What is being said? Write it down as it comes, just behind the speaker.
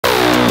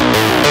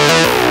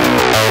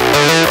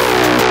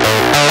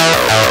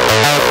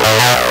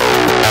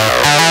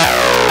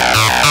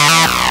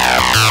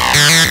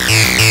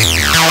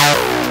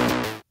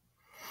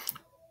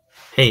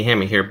Hey,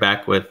 Hammy here,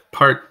 back with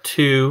part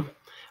 2,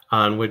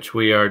 on which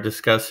we are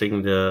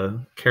discussing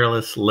the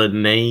Carolus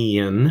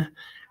Linnaean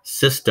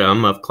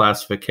system of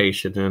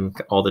classification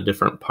and all the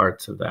different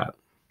parts of that.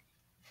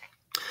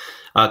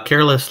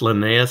 Carolus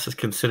Linnaeus is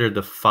considered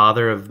the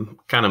father of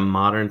kind of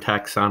modern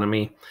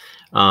taxonomy.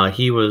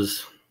 He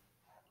was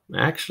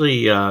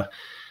actually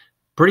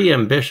pretty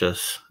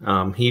ambitious.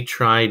 He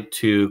tried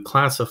to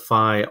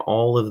classify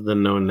all of the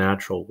known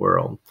natural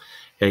world.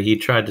 He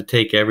tried to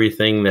take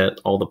everything that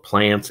all the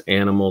plants,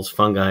 animals,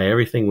 fungi,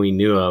 everything we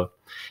knew of,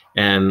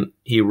 and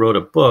he wrote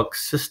a book,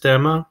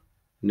 Systema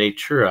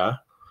Naturae,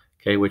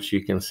 which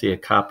you can see a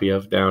copy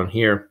of down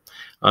here,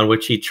 on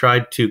which he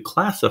tried to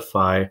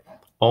classify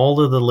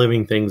all of the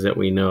living things that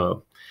we know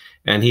of.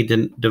 And he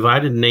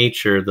divided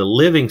nature, the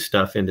living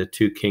stuff, into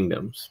two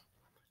kingdoms,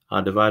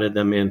 divided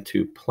them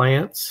into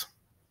plants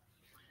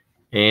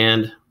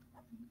and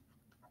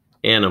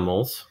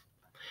animals.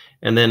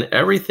 And then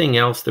everything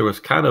else, there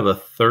was kind of a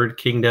third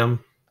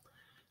kingdom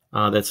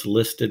that's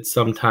listed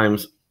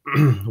sometimes,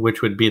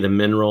 which would be the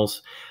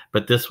minerals.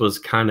 But this was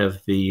kind of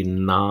the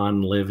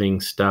non-living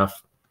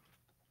stuff.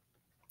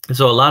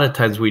 So a lot of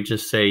times we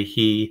just say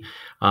he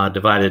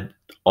divided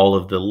all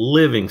of the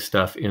living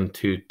stuff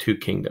into two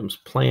kingdoms,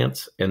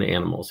 plants and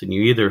animals. And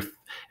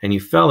you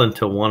fell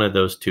into one of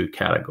those two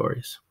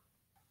categories.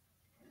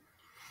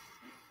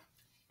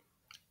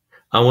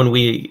 When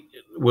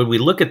we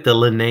look at the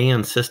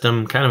Linnaean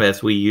system, kind of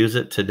as we use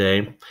it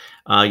today,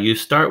 you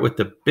start with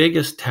the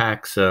biggest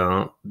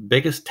taxon.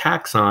 Biggest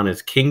taxon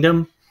is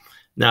kingdom.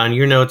 Now in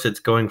your notes, it's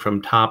going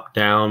from top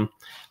down.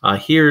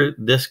 Here,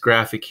 this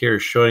graphic here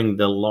is showing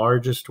the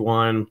largest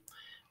one,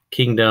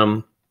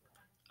 kingdom,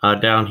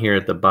 down here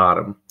at the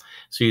bottom.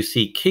 So you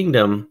see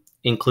kingdom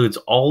includes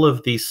all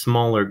of these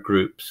smaller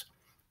groups.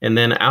 And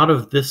then out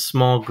of this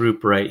small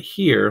group right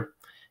here,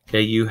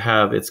 you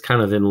have, it's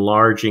kind of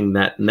enlarging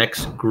that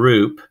next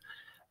group,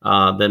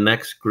 the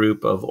next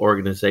group of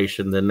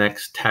organization, the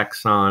next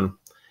taxon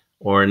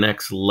or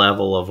next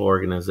level of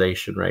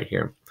organization right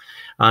here.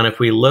 And if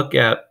we look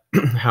at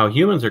how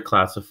humans are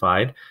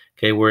classified,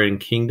 we're in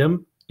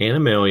kingdom,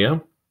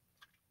 Animalia,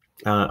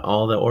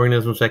 all the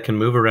organisms that can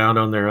move around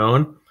on their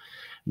own.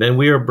 Then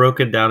we are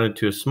broken down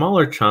into a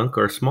smaller chunk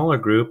or smaller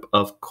group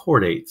of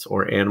chordates,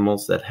 or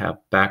animals that have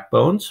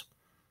backbones.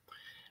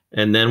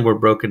 And then we're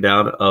broken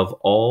down of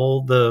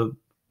all the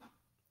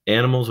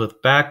animals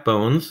with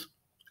backbones.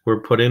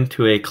 We're put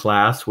into a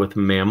class with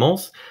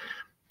mammals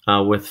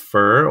with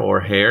fur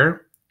or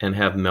hair and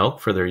have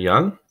milk for their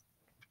young.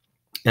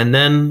 And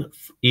then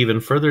even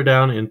further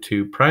down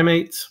into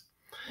primates,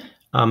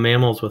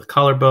 mammals with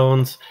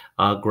collarbones,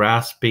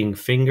 grasping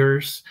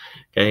fingers,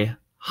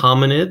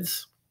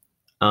 hominids,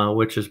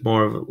 which is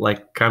more of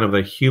like kind of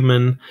a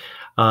human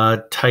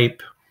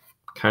type,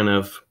 kind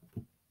of,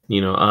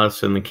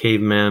 us and the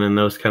cavemen and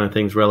those kind of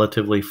things,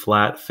 relatively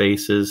flat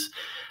faces,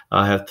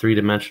 have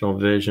three-dimensional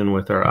vision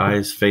with our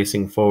eyes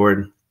facing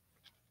forward.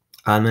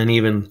 And then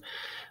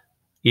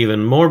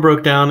even more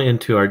broke down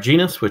into our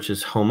genus, which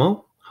is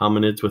Homo,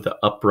 hominids with an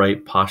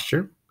upright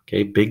posture,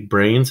 big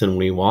brains, and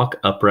we walk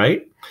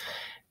upright.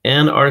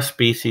 And our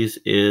species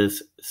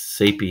is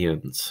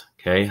sapiens,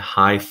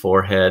 high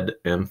forehead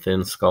and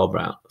thin skull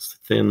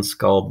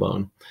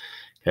bone.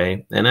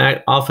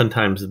 And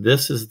oftentimes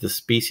this is the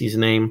species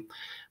name,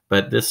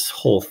 but this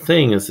whole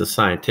thing is the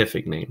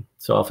scientific name.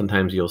 So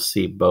oftentimes you'll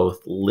see both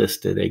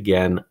listed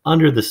again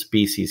under the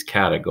species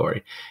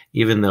category,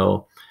 even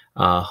though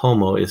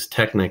Homo is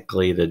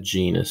technically the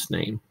genus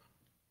name.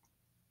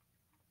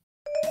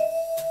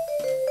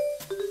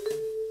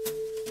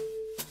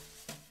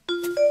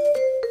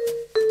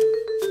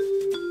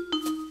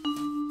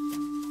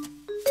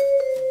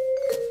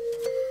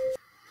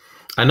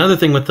 Another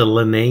thing with the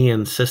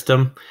Linnaean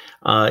system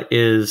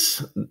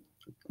is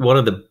one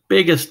of the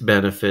biggest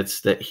benefits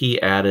that he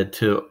added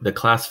to the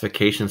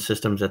classification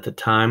systems at the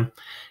time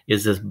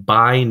is this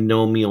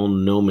binomial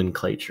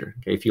nomenclature.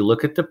 If you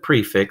look at the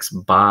prefix,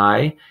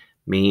 bi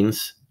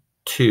means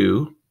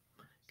two.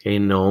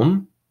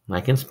 Nom,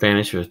 like in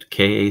Spanish,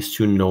 que es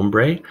tu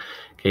nombre.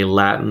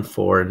 Latin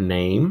for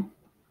name.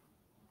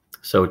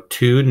 So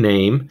to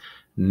name,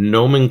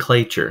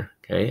 nomenclature.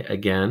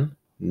 Again,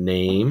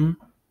 name,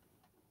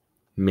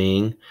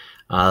 ming,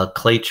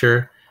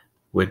 clature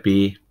would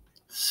be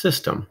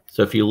system.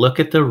 So if you look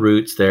at the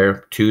roots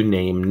there, to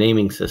name,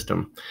 naming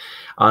system.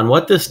 On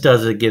what this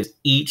does, it gives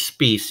each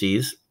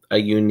species a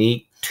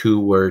unique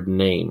two-word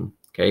name,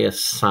 a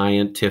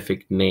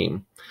scientific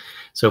name.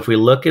 So if we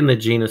look in the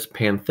genus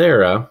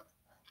Panthera,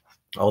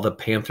 all the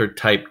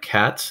panther-type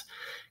cats,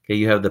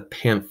 you have the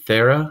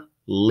Panthera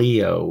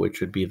leo,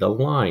 which would be the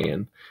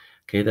lion,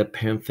 the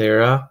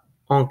Panthera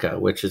onca,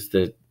 which is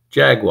the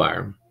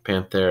jaguar,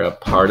 Panthera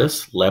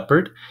pardus,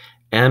 leopard,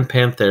 and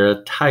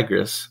Panthera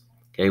tigris,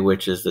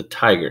 which is the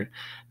tiger.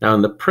 Now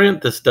in the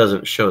print, this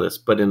doesn't show this,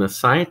 but in a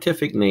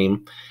scientific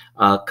name,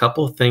 a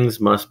couple of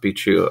things must be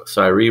true.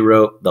 So I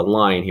rewrote the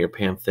line here,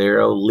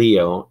 Panthera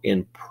leo,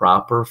 in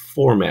proper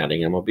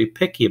formatting. I'm going to be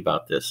picky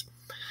about this.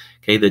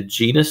 The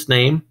genus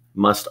name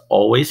must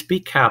always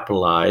be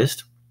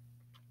capitalized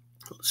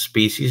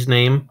species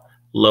name,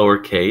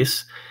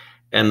 lowercase,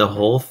 and the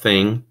whole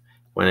thing,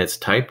 when it's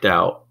typed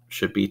out,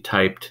 should be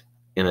typed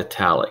in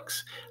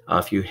italics.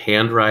 If you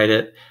handwrite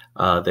it,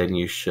 then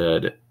you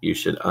should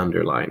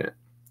underline it.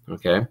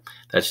 Okay,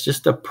 that's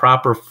just a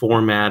proper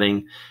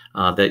formatting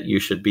that you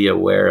should be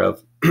aware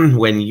of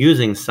when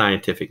using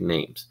scientific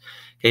names.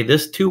 Okay,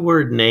 this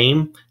two-word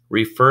name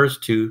refers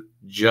to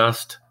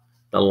just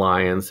the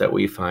lions that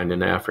we find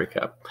in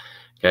Africa.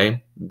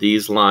 Okay,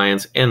 these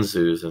lions and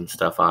zoos and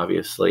stuff,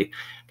 obviously.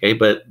 Okay,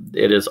 but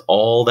it is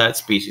all that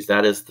species.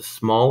 That is the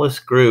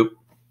smallest group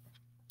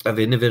of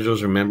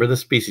individuals, remember the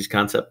species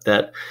concept,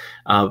 that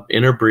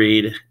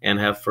interbreed and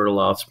have fertile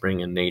offspring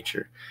in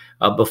nature.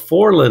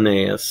 Before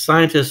Linnaeus,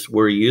 scientists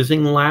were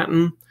using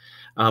Latin,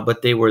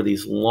 but they were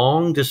these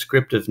long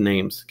descriptive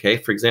names. Okay,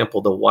 for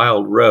example, the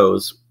wild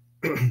rose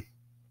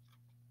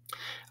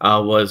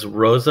was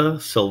Rosa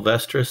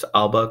sylvestris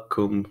alba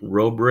cum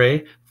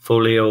robre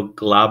folio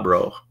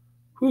glabro.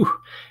 Whew.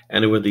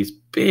 And it were these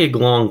big,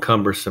 long,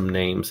 cumbersome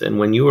names. And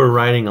when you were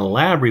writing a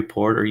lab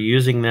report or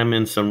using them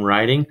in some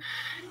writing,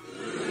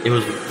 it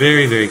was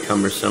very, very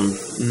cumbersome,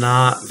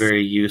 not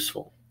very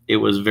useful. It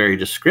was very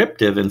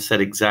descriptive and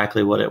said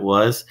exactly what it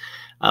was,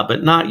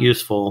 but not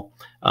useful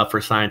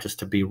for scientists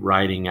to be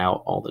writing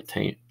out all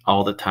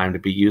the time to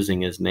be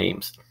using as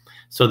names.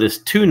 So this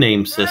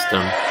two-name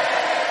system,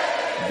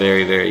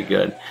 very, very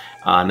good.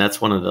 And that's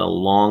one of the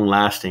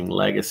long-lasting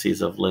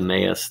legacies of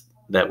Linnaeus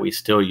that we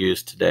still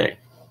use today.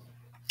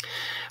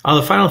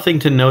 The final thing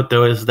to note,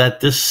 though, is that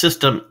this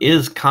system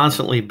is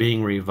constantly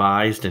being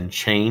revised and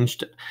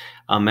changed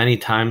many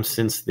times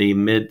since the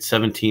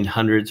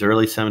mid-1700s,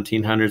 early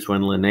 1700s,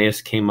 when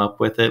Linnaeus came up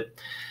with it.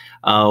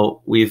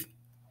 We've,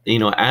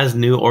 as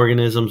new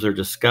organisms are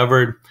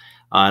discovered,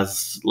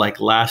 like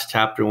last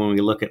chapter when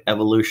we look at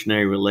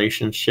evolutionary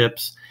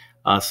relationships,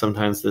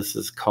 sometimes this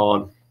is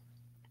called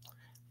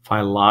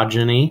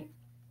phylogeny.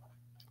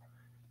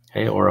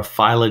 Okay, or a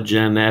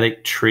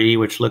phylogenetic tree,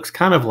 which looks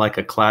kind of like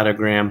a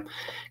cladogram.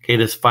 Okay,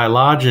 this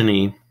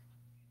phylogeny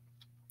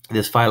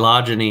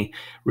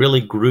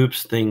really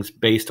groups things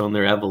based on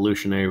their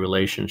evolutionary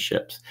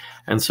relationships.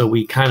 And so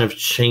we kind of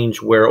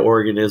change where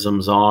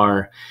organisms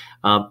are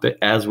but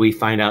as we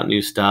find out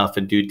new stuff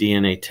and do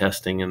DNA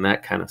testing and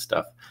that kind of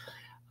stuff.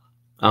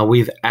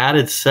 We've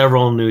added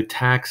several new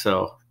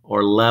taxa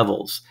or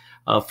levels.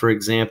 For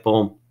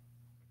example,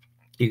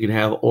 you can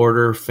have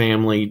order,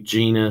 family,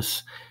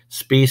 genus,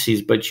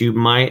 species, but you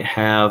might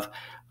have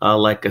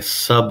like a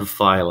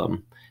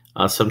subphylum.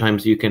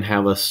 Sometimes you can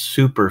have a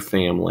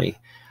superfamily,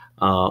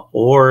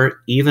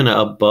 or even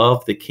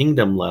above the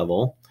kingdom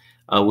level,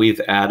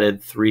 we've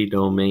added 3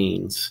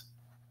 domains.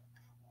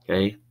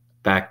 Okay,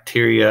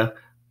 bacteria,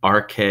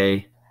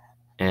 archaea,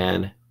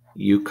 and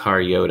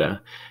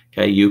eukaryota.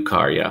 Okay,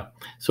 eukarya.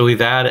 So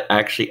we've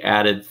actually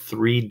added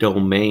 3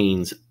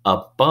 domains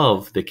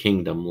above the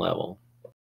kingdom level.